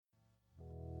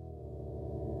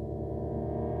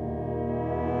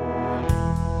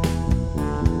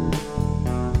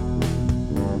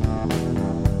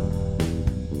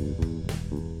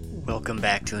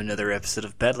back to another episode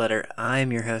of Bed Letter.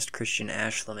 I'm your host, Christian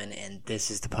Ashleman, and this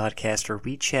is the podcast where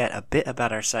we chat a bit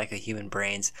about our psycho-human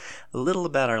brains, a little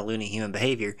about our loony human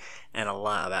behavior, and a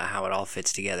lot about how it all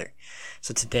fits together.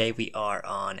 So today we are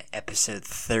on episode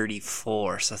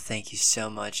 34, so thank you so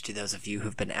much to those of you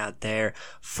who've been out there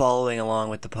following along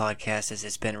with the podcast as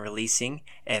it's been releasing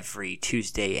every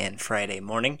Tuesday and Friday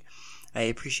morning. I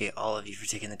appreciate all of you for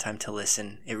taking the time to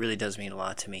listen. It really does mean a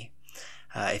lot to me.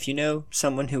 If you know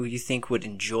someone who you think would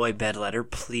enjoy Bed Letter,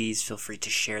 please feel free to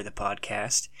share the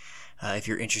podcast. If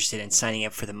you're interested in signing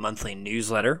up for the monthly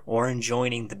newsletter or in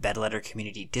joining the Bed Letter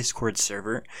Community Discord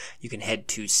server, you can head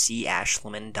to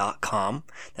cashliman.com.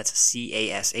 That's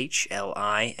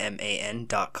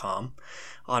cashliman.com.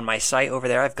 On my site over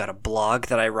there, I've got a blog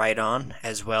that I write on,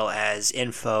 as well as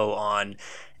info on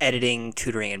editing,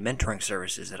 tutoring, and mentoring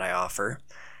services that I offer.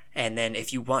 And then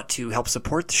if you want to help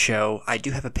support the show, I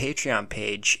do have a Patreon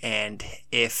page, and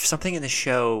if something in the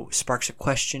show sparks a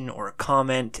question or a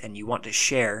comment and you want to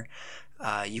share,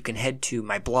 you can head to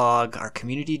my blog, our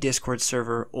community Discord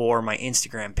server, or my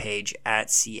Instagram page at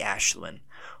 @cashleman.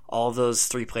 All those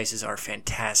three places are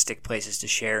fantastic places to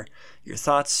share your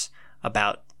thoughts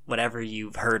about whatever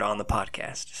you've heard on the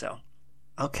podcast. So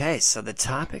the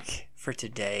topic for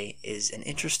today is an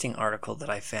interesting article that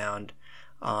I found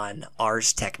on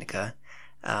Ars Technica.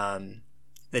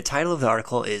 The title of the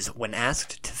article is "When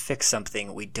Asked to Fix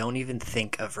Something, We Don't Even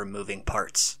Think of Removing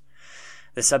Parts."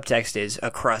 The subtext is,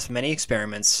 across many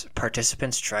experiments,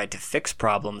 participants tried to fix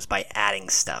problems by adding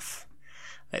stuff.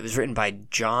 It was written by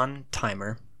John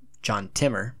Timmer.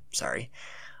 It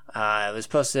was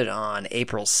posted on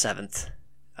April 7th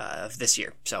of this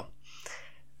year. So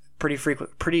pretty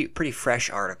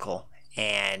fresh article,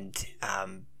 and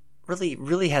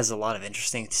really has a lot of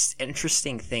interesting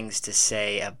things to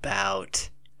say about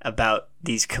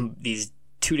these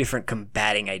two different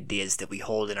combating ideas that we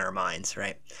hold in our minds,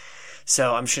 right?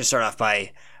 So I'm just going to start off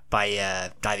by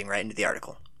diving right into the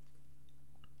article.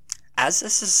 As a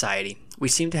society, we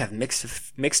seem to have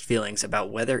mixed feelings about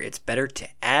whether it's better to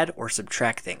add or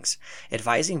subtract things,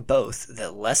 advising both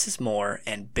that less is more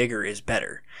and bigger is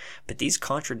better. But these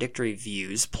contradictory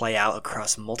views play out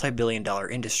across multi-billion-dollar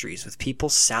industries, with people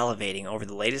salivating over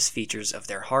the latest features of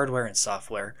their hardware and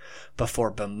software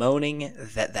before bemoaning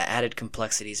that the added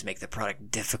complexities make the product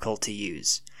difficult to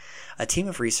use. A team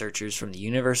of researchers from the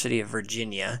University of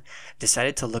Virginia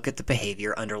decided to look at the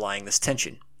behavior underlying this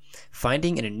tension,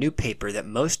 finding in a new paper that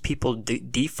most people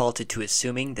defaulted to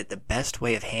assuming that the best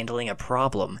way of handling a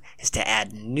problem is to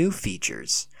add new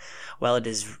features. While it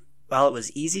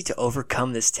was easy to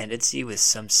overcome this tendency with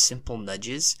some simple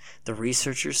nudges, the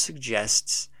researchers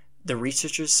suggest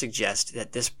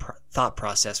that this thought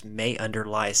process may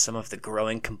underlie some of the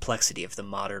growing complexity of the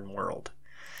modern world.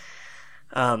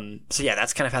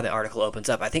 That's kind of how the article opens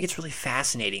up. I think it's really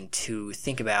fascinating to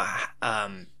think about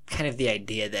kind of the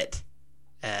idea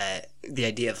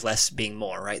of less being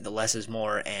more, right? The less is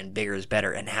more and bigger is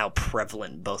better, and how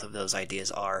prevalent both of those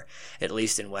ideas are, at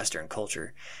least in Western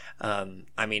culture. When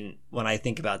I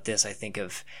think about this, I think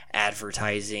of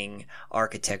advertising,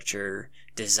 architecture,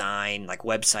 design, like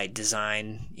website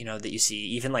design, that you see,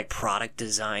 even like product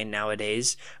design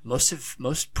nowadays.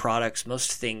 Most products,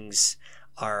 most things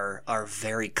are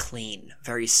very clean,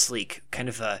 very sleek, kind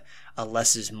of a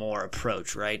less is more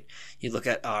approach, right? You look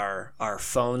at our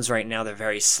phones right now, they're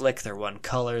very slick, they're one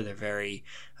color, they're very,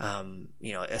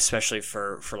 especially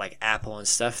for like Apple and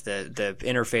stuff, the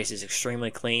interface is extremely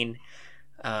clean,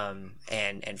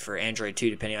 and for Android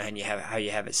too, depending on how you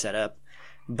have it set up.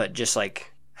 But just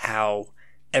like how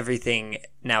everything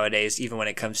nowadays, even when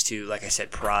it comes to, like I said,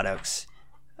 products,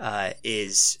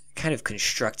 is kind of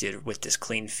constructed with this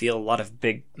clean feel. A lot of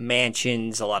big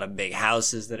mansions, a lot of big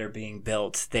houses that are being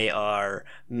built, they are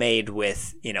made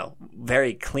with,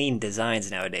 very clean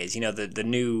designs nowadays. The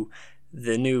new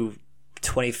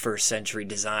 21st century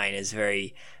design is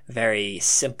very, very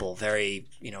simple, very,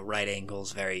 right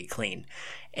angles, very clean.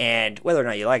 And whether or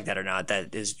not you like that or not,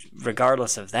 that is,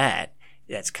 regardless of that,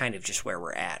 that's kind of just where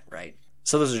we're at, right?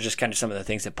 So those are just kind of some of the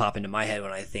things that pop into my head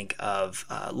when I think of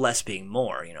less being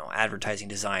more. Advertising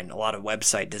design, a lot of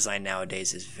website design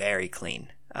nowadays is very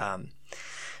clean.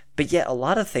 But yet a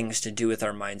lot of things to do with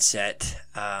our mindset,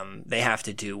 they have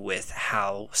to do with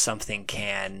how something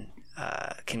can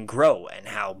grow and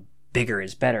how bigger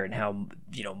is better and how,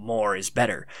 more is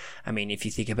better. I mean, if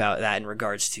you think about that in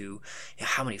regards to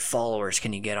how many followers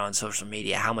can you get on social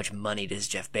media, how much money does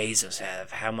Jeff Bezos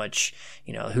have, how much,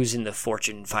 who's in the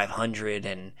Fortune 500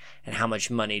 and how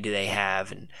much money do they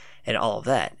have and all of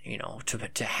that,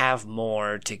 to have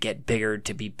more, to get bigger,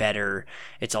 to be better,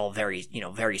 it's all very,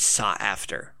 very sought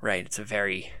after, right? It's a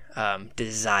very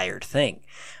desired thing,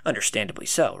 understandably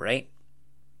so, right?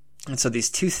 And so these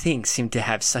two things seem to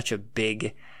have such a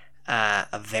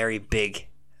very big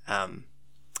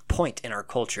point in our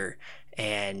culture,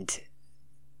 and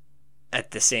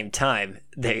at the same time,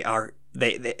 they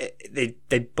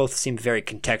both seem very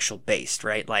contextual based,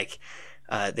 right? Like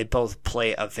they both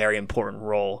play a very important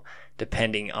role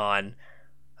depending on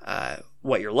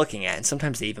what you're looking at, and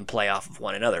sometimes they even play off of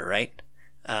one another, right?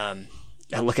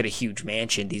 I look at a huge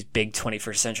mansion, these big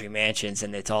 21st century mansions,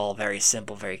 and it's all very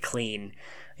simple, very clean,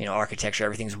 architecture.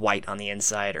 Everything's white on the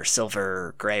inside, or silver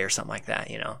or gray or something like that,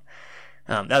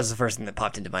 that was the first thing that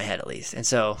popped into my head, at least. And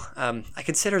so I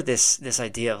consider this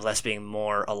idea of less being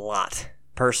more a lot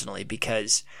personally,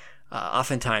 because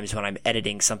oftentimes when I'm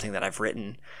editing something that I've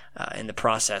written in the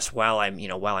process while I'm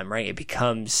writing, it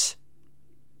becomes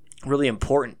really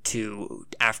important to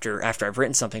after I've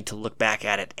written something to look back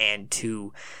at it and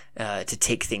to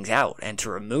take things out and to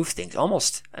remove things.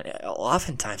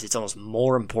 Oftentimes it's almost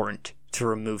more important to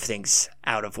remove things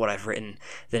out of what I've written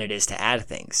than it is to add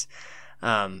things.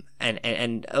 And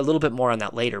a little bit more on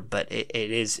that later, but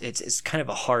it's kind of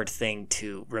a hard thing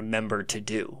to remember to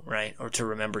do, right? Or to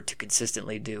remember to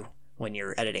consistently do when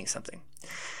you're editing something.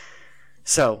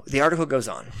 So the article goes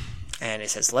on, and it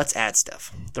says, let's add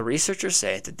stuff. The researchers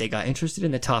say that they got interested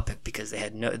in the topic because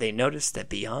they noticed that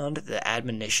beyond the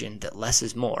admonition that less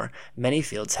is more, many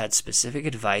fields had specific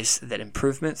advice that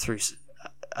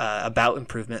about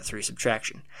improvement through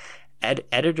subtraction.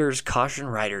 Editors caution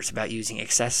writers about using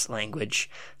excess language.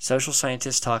 Social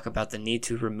scientists talk about the need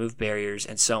to remove barriers,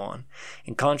 and so on.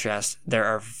 In contrast, there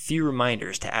are few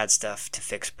reminders to add stuff to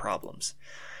fix problems.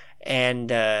 And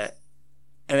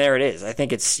there it is. I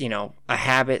think it's, a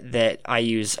habit that I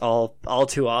use all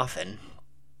too often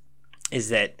is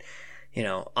that,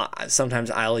 sometimes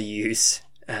I'll use,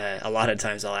 a lot of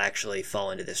times I'll actually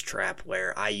fall into this trap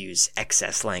where I use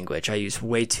excess language. I use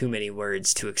way too many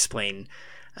words to explain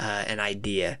an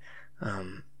idea.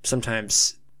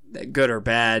 Sometimes good or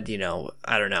bad,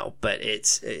 I don't know, but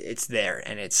it's there,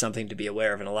 and it's something to be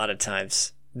aware of. And a lot of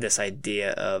times this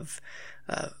idea of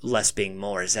less being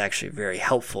more is actually very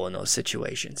helpful in those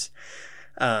situations.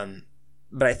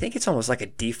 But I think it's almost like a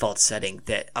default setting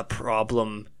that a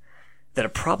problem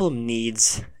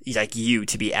needs like you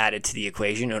to be added to the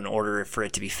equation in order for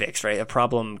it to be fixed, right? A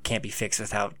problem can't be fixed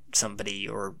without somebody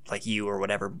or like you or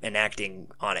whatever enacting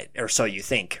on it, or so you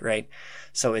think, right?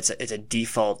 So it's a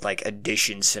default like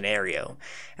addition scenario,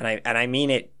 and I mean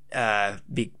it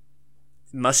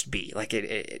must be like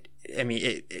it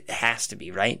has to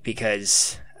be, right?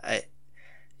 Because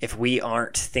if we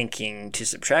aren't thinking to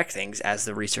subtract things, as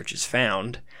the research has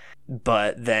found,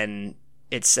 but then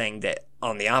it's saying that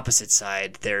on the opposite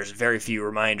side, there's very few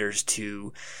reminders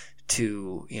to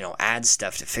add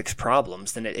stuff to fix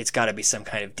problems, then it's got to be some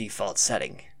kind of default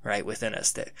setting, right, within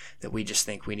us that we just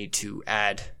think we need to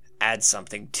add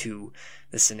something to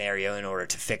the scenario in order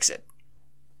to fix it.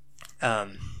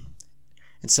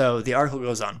 And so the article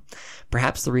goes on.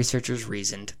 Perhaps the researchers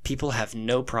reasoned people have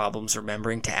no problems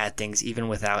remembering to add things even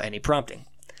without any prompting.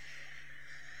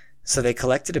 So they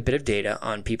collected a bit of data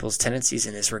on people's tendencies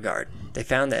in this regard. They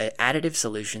found that additive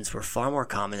solutions were far more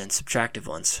common than subtractive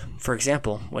ones. For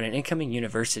example, when an incoming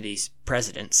university's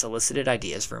president solicited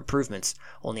ideas for improvements,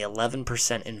 only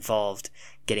 11% involved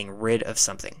getting rid of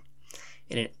something.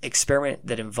 In an experiment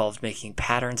that involved making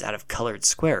patterns out of colored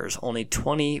squares, only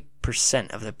 20%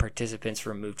 of the participants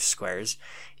removed squares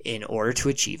in order to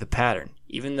achieve a pattern,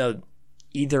 even though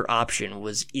either option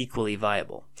was equally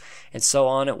viable. And so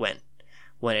on it went.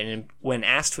 When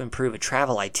asked to improve a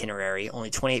travel itinerary, only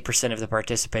 28% of the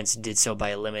participants did so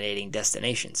by eliminating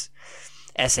destinations.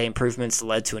 Essay improvements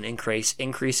led to an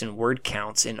increase in word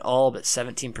counts in all but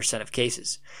 17% of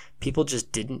cases. People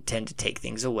just didn't tend to take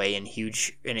things away in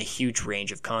a huge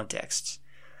range of contexts.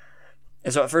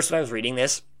 And so at first when I was reading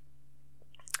this,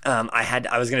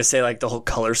 I was going to say like the whole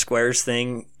color squares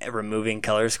thing, removing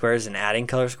color squares and adding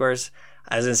color squares.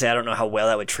 I was going to say I don't know how well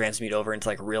that would transmute over into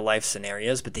like real life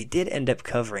scenarios, but they did end up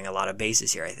covering a lot of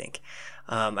bases here, I think.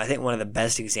 I think one of the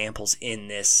best examples in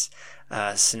this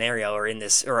scenario,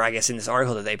 or I guess in this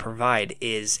article that they provide,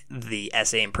 is the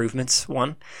essay improvements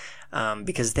one.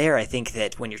 Because there, I think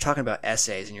that when you're talking about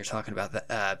essays and you're talking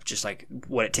about just like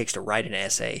what it takes to write an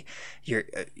essay, you're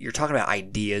talking about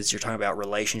ideas, you're talking about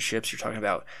relationships, you're talking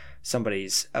about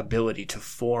somebody's ability to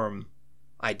form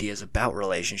ideas about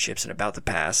relationships and about the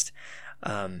past,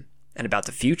 and about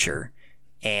the future,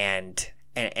 and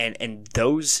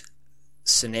those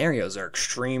scenarios are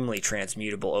extremely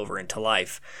transmutable over into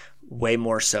life, way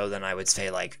more so than I would say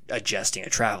like adjusting a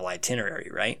travel itinerary,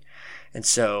 right? And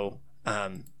so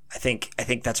I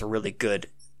think that's a really good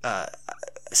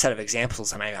set of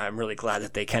examples, and I'm really glad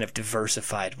that they kind of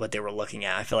diversified what they were looking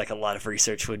at. I feel like a lot of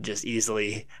research would just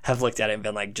easily have looked at it and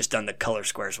been like, just done the color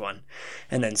squares one,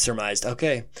 and then surmised,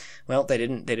 okay, well, they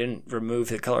didn't remove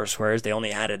the color squares, they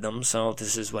only added them, so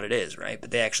this is what it is, right?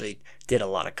 But they actually did a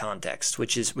lot of context,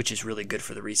 which is really good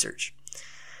for the research.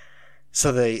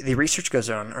 So the research goes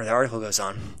on, or the article goes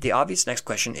on. The obvious next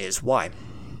question is why?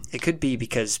 It could be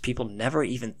because people never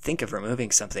even think of removing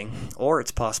something, or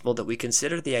it's possible that we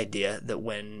consider the idea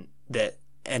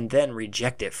and then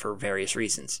reject it for various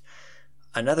reasons.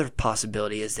 Another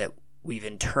possibility is that we've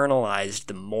internalized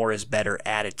the more is better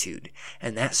attitude,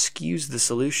 and that skews the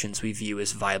solutions we view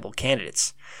as viable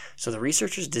candidates. So the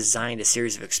researchers designed a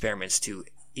series of experiments to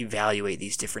evaluate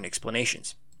these different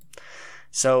explanations.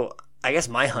 So I guess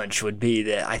my hunch would be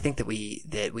that I think that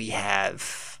we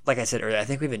have, like I said earlier, I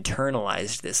think we've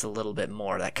internalized this a little bit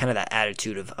more, that kind of that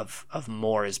attitude of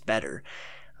more is better.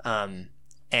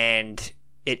 And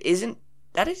it isn't,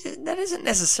 that isn't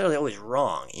necessarily always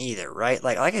wrong either, right?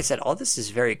 Like I said, all this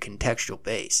is very contextual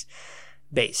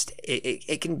based.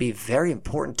 It can be very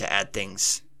important to add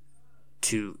things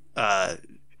to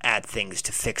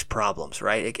fix problems,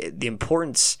 right? The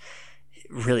importance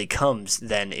really comes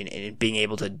then in being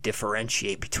able to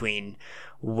differentiate between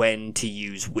when to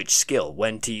use which skill,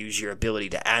 when to use your ability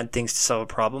to add things to solve a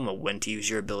problem, or when to use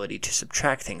your ability to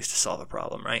subtract things to solve a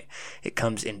problem, right? It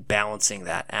comes in balancing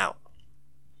that out.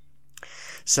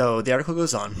 So the article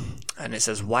goes on, and it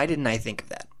says, why didn't I think of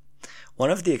that?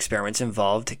 One of the experiments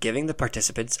involved giving the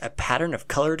participants a pattern of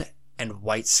colored and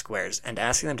white squares and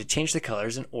asking them to change the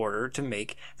colors in order to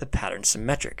make the pattern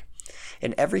symmetric.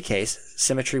 In every case,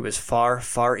 symmetry was far,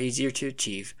 far easier to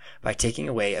achieve by taking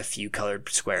away a few colored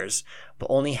squares, but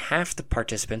only half the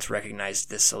participants recognized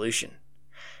this solution.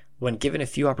 When given a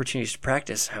few opportunities to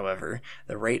practice, however,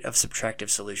 the rate of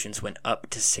subtractive solutions went up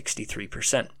to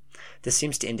 63%. This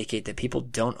seems to indicate that people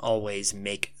don't always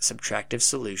make subtractive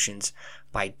solutions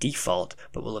by default,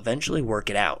 but will eventually work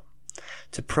it out.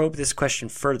 To probe this question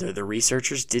further, the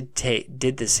researchers did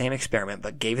the same experiment,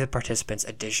 but gave the participants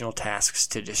additional tasks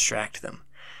to distract them.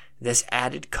 This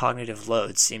added cognitive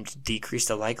load seemed to decrease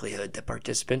the likelihood that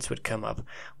participants would come up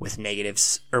with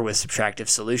negatives or with subtractive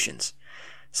solutions,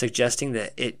 suggesting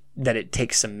that it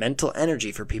takes some mental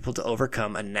energy for people to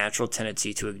overcome a natural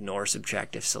tendency to ignore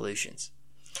subtractive solutions.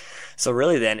 So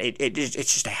really then, it's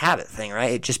just a habit thing,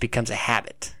 right? It just becomes a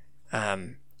habit.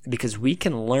 Because we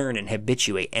can learn and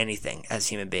habituate anything as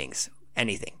human beings,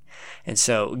 anything. And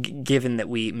so given that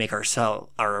we make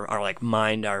ourselves, our like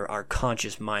mind, our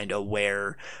conscious mind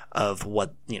aware of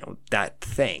what, that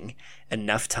thing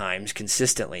enough times,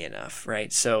 consistently enough,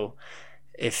 right? So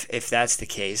if that's the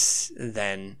case,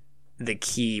 then the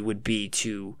key would be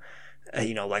to,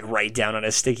 like write down on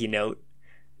a sticky note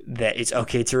that it's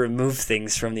okay to remove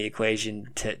things from the equation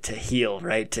to heal,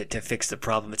 right? To fix the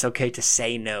problem. It's okay to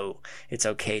say no. It's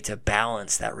okay to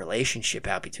balance that relationship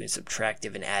out between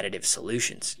subtractive and additive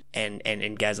solutions.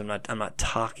 And guys, I'm not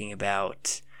talking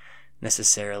about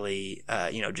necessarily,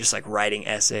 just like writing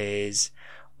essays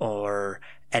or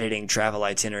editing travel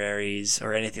itineraries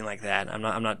or anything like that.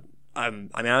 I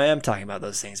am talking about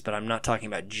those things, but I'm not talking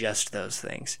about just those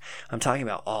things. I'm talking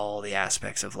about all the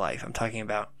aspects of life. I'm talking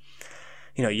about,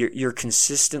 you're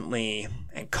consistently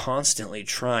and constantly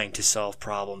trying to solve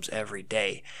problems every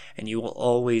day, and you will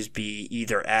always be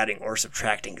either adding or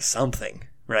subtracting something,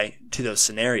 right, to those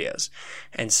scenarios.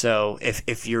 And so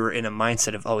if you're in a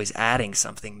mindset of always adding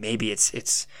something, maybe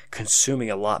it's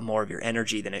consuming a lot more of your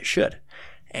energy than it should.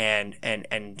 And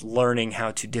learning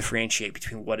how to differentiate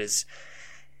between what is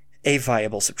a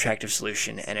viable subtractive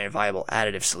solution and a viable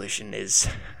additive solution is,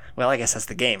 well, I guess that's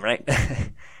the game, right?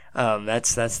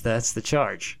 That's the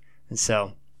charge. And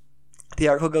so the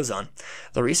article goes on.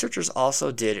 The researchers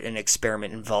also did an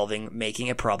experiment involving making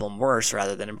a problem worse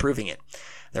rather than improving it.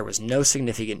 There was no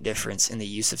significant difference in the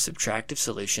use of subtractive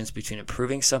solutions between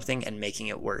improving something and making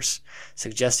it worse,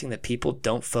 suggesting that people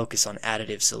don't focus on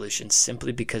additive solutions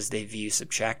simply because they view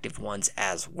subtractive ones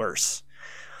as worse.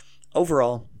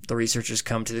 Overall, the researchers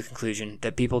come to the conclusion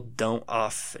that people don't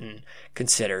often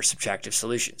consider subtractive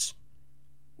solutions.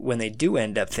 When they do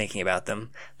end up thinking about them,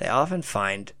 they often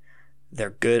find they're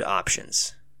good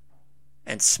options.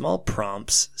 And small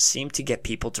prompts seem to get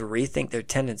people to rethink their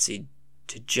tendency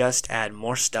to just add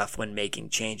more stuff when making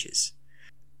changes.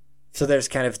 So there's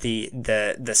kind of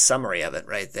the summary of it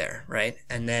right there, right?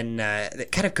 And then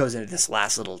it kind of goes into this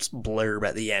last little blurb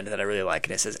at the end that I really like,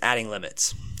 and it says adding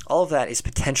limits. All of that is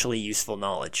potentially useful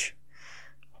knowledge,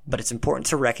 but it's important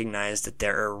to recognize that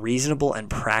there are reasonable and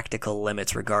practical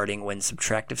limits regarding when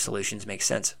subtractive solutions make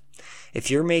sense.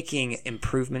 If you're making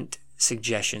improvement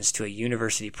suggestions to a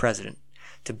university president,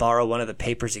 to borrow one of the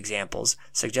paper's examples,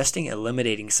 suggesting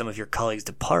eliminating some of your colleagues'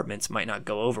 departments might not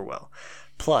go over well.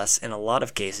 Plus, in a lot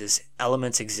of cases,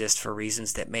 elements exist for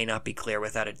reasons that may not be clear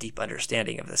without a deep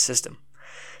understanding of the system.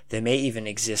 They may even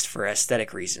exist for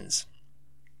aesthetic reasons.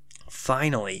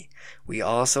 Finally, we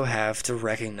also have to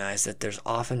recognize that there's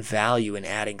often value in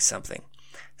adding something.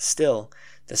 Still,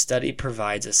 the study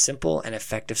provides a simple and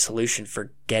effective solution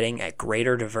for getting at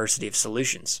greater diversity of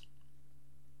solutions.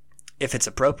 If it's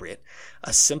appropriate,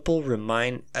 simply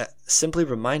remind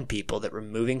people that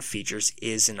removing features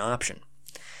is an option.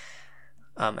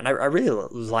 And I really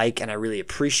like and I really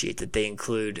appreciate that they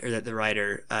include, or that the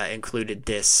writer included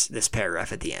this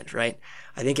paragraph at the end, right?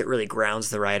 I think it really grounds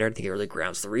the writer. I think it really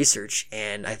grounds the research,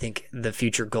 and I think the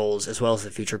future goals, as well as the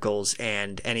future goals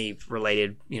and any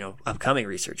related, upcoming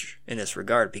research in this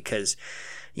regard, because,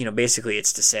 basically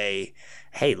it's to say,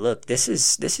 hey, look, this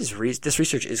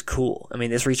research is cool. I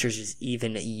mean, this research is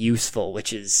even useful,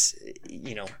 which is,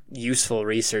 useful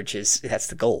research that's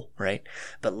the goal, right?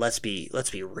 But let's be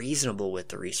reasonable with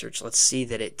the research. Let's see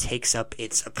that it takes up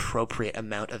its appropriate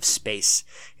amount of space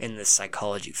in the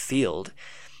psychology field.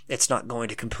 It's not going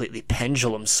to completely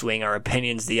pendulum swing our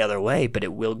opinions the other way, but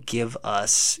it will give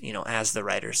us, as the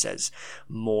writer says,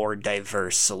 more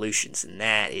diverse solutions. And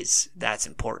that's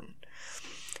important.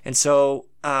 And so,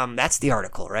 that's the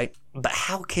article, right? But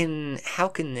how can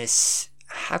this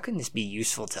be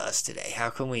useful to us today?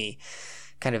 How can we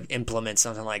kind of implement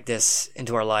something like this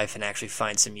into our life and actually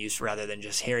find some use rather than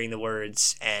just hearing the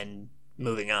words and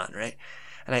moving on, right?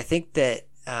 And I think that,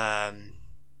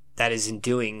 that is in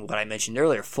doing what I mentioned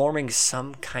earlier, forming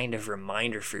some kind of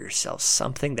reminder for yourself,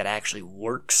 something that actually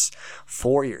works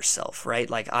for yourself, right?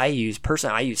 Like I use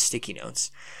sticky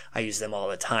notes. I use them all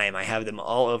the time. I have them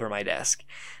all over my desk.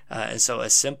 And so a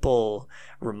simple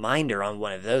reminder on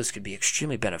one of those could be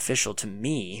extremely beneficial to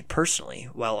me personally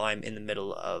while I'm in the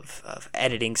middle of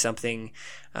editing something,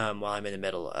 while I'm in the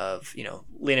middle of,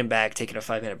 leaning back, taking a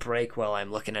 5-minute break while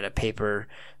I'm looking at a paper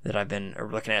that or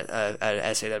looking at an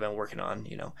essay that I've been working on,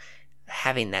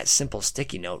 Having that simple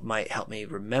sticky note might help me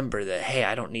remember that, hey,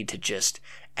 I don't need to just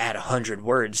add 100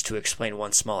 words to explain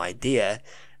one small idea.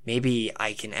 Maybe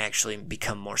I can actually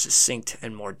become more succinct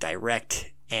and more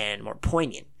direct and more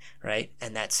poignant, right?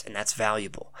 And that's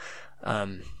valuable.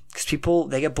 Because people,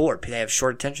 they get bored. They have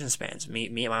short attention spans,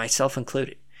 me myself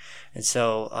included. And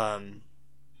so,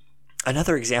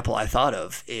 another example I thought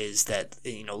of is that,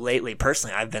 lately,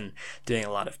 personally, I've been doing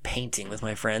a lot of painting with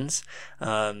my friends.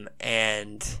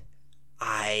 And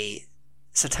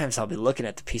sometimes I'll be looking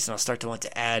at the piece and I'll start to want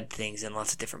to add things in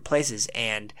lots of different places,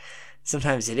 and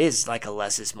sometimes it is like a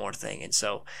less is more thing. And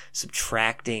so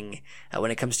subtracting,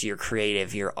 when it comes to your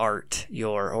creative, your art,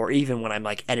 or even when I'm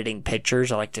like editing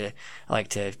pictures, I like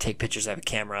to take pictures. I have a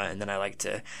camera and then I like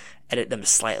to edit them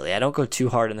slightly. I don't go too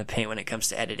hard in the paint when it comes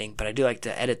to editing, but I do like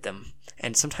to edit them.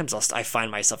 And sometimes I find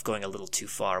myself going a little too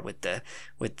far with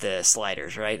the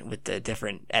sliders, right? With the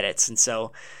different edits. And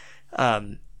so,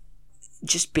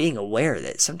 just being aware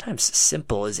that sometimes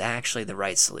simple is actually the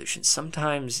right solution.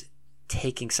 Sometimes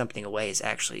taking something away is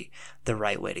actually the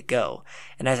right way to go.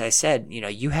 And as I said,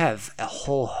 you have a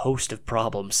whole host of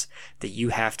problems that you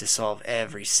have to solve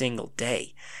every single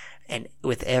day. And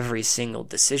with every single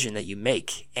decision that you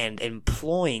make, and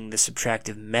employing the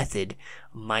subtractive method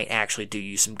might actually do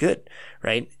you some good,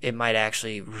 right? It might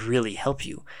actually really help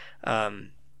you.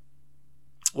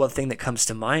 One thing that comes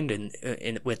to mind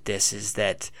in with this is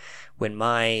that when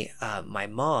my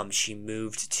mom, she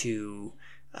moved to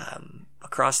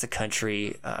across the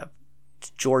country, to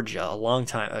Georgia, a long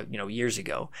time, years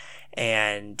ago,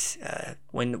 and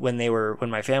when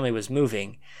my family was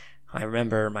moving, I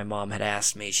remember my mom had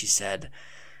asked me. She said,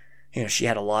 she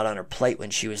had a lot on her plate when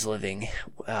she was living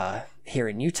here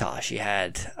in Utah. She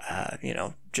had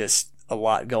just a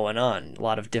lot going on, a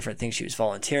lot of different things she was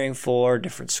volunteering for,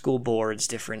 different school boards,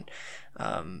 different,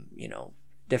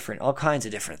 all kinds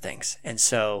of different things. And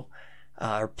so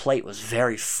her plate was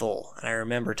very full. And I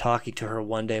remember talking to her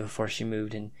one day before she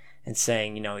moved and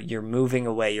saying, you're moving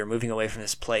away from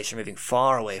this place. You're moving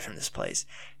far away from this place.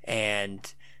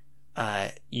 And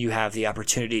you have the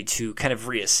opportunity to kind of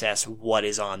reassess what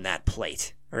is on that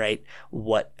plate, right?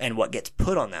 What gets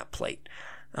put on that plate.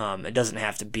 It doesn't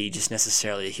have to be just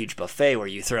necessarily a huge buffet where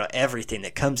you throw out everything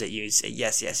that comes at you and say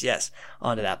yes, yes, yes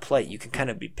onto that plate. You can kind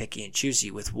of be picky and choosy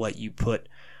with what you put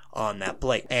on that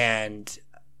plate. And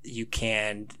you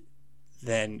can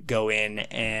then go in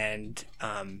and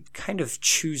kind of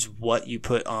choose what you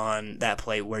put on that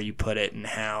plate, where you put it, and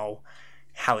how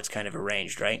it's kind of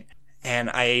arranged, right? And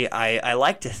I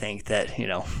like to think that,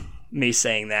 me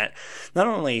saying that not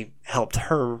only helped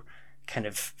her kind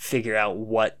of figure out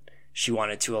what she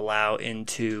wanted to allow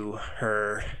into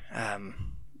her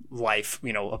life,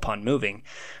 upon moving,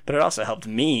 but it also helped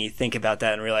me think about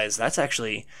that and realize that's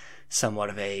actually somewhat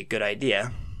of a good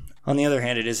idea. On the other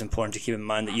hand, it is important to keep in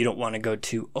mind that you don't want to go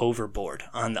too overboard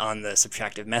on the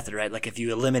subtractive method, right? Like if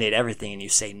you eliminate everything and you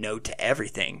say no to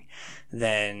everything,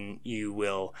 then you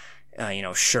will,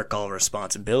 shirk all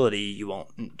responsibility. You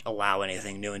won't allow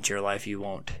anything new into your life. You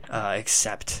won't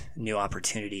accept new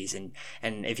opportunities. And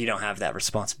if you don't have that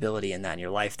responsibility in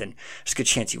your life, then there's a good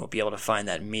chance you won't be able to find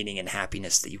that meaning and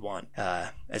happiness that you want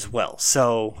as well.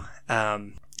 So,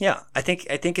 yeah, I think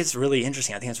it's really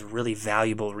interesting. I think it's really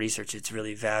valuable research. It's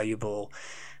really valuable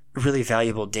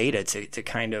data to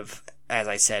kind of, as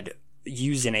I said,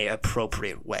 use in a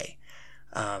appropriate way.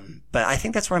 But I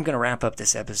think that's where I'm going to wrap up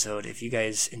this episode. If you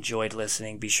guys enjoyed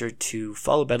listening, be sure to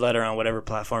follow Bedletter on whatever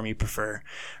platform you prefer.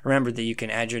 Remember that you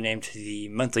can add your name to the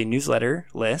monthly newsletter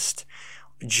list,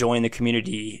 join the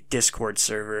community Discord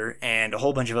server, and a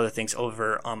whole bunch of other things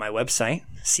over on my website,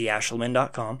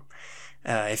 cashelman.com.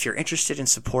 If you're interested in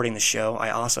supporting the show, I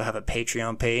also have a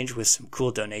Patreon page with some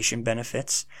cool donation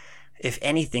benefits. If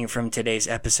anything from today's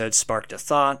episode sparked a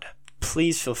thought,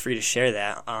 please feel free to share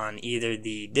that on either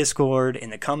the Discord, in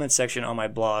the comments section on my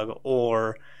blog,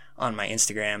 or on my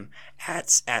Instagram at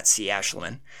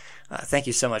 @cashelman. Thank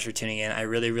you so much for tuning in. I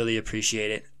really, really appreciate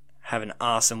it. Have an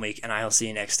awesome week, and I'll see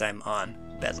you next time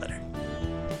on Bedletter.